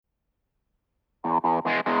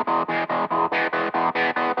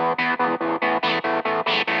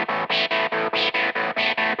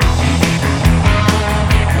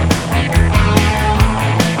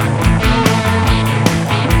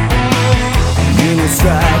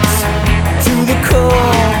Strikes to the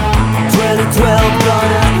core. 2012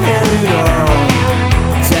 gonna have it all.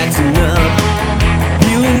 Taxing up,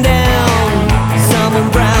 viewing down. Simon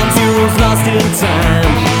Brown's heroes lost in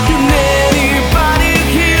time. Can anybody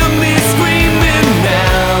hear me screaming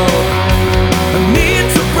now? I need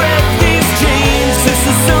to break these chains. This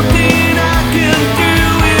is something I can do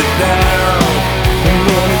without. I'm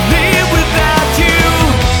gonna live without you.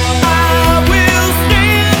 I will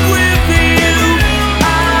stand with you.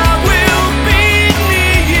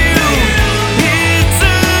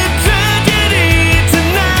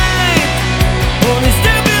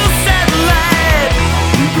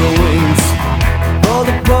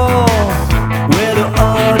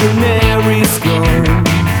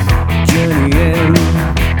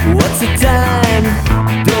 What's the time?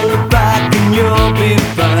 Don't look back and you'll be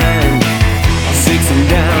fine. 6 and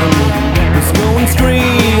down, let's go and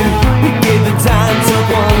scream. We gave the time to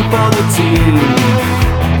one for the team.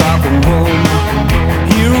 Far from home,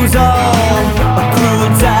 heroes all. A crew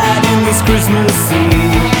died in this Christmas Eve.